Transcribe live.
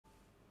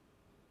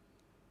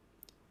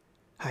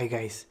Hi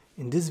guys,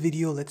 in this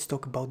video let's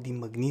talk about the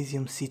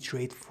magnesium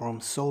citrate from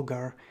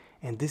Solgar,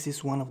 and this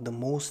is one of the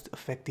most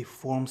effective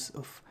forms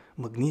of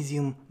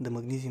magnesium. The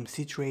magnesium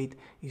citrate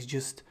is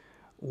just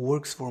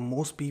works for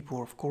most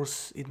people. Of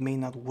course it may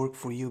not work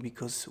for you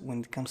because when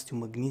it comes to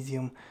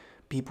magnesium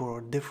people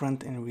are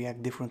different and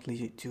react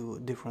differently to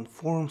different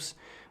forms,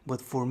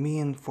 but for me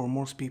and for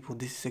most people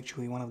this is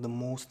actually one of the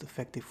most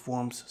effective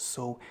forms.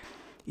 So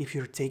if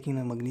you're taking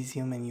a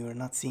magnesium and you're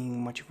not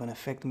seeing much of an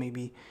effect,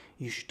 maybe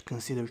you should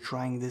consider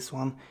trying this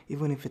one,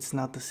 even if it's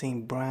not the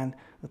same brand,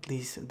 at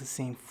least the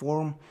same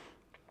form.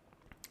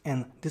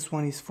 And this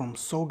one is from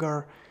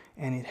Solgar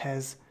and it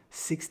has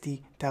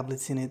 60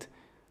 tablets in it.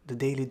 The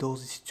daily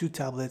dose is 2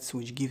 tablets,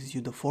 which gives you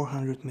the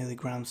 400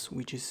 milligrams,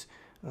 which is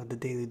the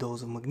daily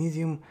dose of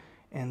magnesium.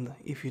 And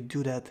if you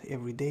do that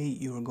every day,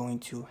 you're going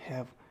to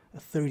have a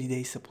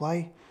 30-day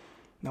supply.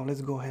 Now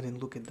let's go ahead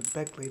and look at the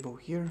back label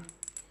here.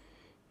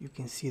 You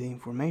can see the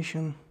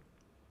information.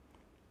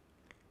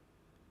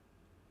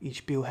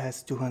 Each pill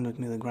has 200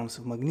 milligrams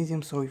of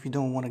magnesium, so if you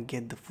don't want to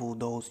get the full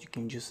dose, you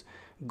can just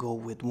go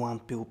with 1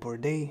 pill per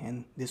day,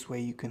 and this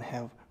way you can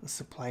have a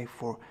supply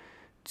for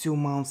 2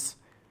 months.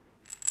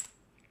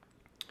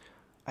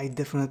 I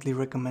definitely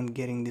recommend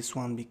getting this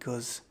one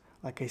because,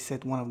 like I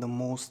said, one of the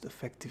most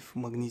effective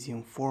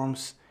magnesium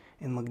forms,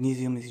 and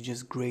magnesium is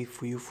just great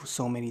for you for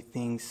so many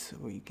things.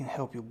 It can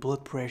help your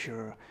blood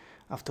pressure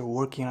after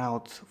working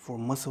out, for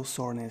muscle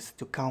soreness,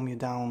 to calm you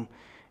down.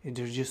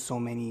 There's just so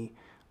many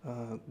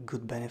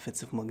good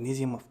benefits of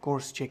magnesium. Of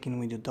course, check in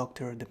with your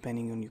doctor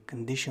depending on your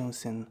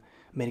conditions and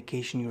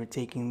medication you're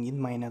taking. It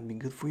might not be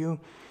good for you.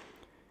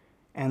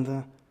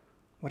 And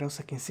what else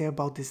I can say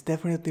about this?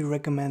 Definitely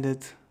recommend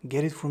it.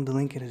 Get it from the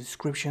link in the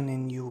description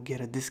and you'll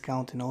get a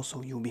discount, and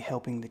also you'll be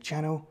helping the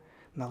channel.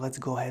 Now let's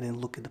go ahead and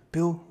look at the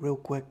pill real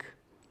quick.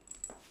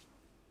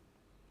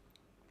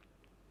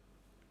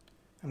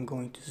 I'm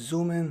going to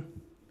zoom in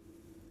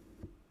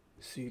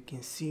so you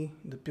can see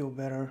the pill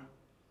better.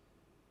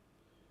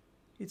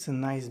 It's a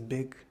nice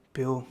big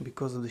pill.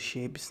 Because of the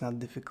shape, it's not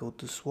difficult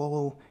to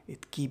swallow.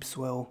 It keeps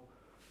well.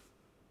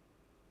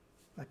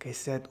 Like I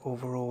said,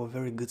 overall a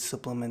very good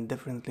supplement.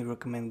 Definitely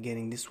recommend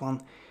getting this one.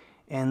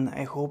 And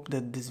I hope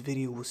that this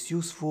video was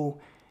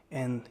useful,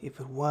 and if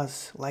it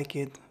was, like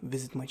it,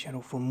 visit my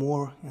channel for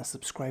more and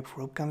subscribe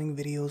for upcoming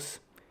videos.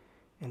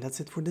 And that's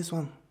it for this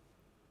one.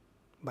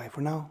 Bye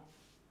for now.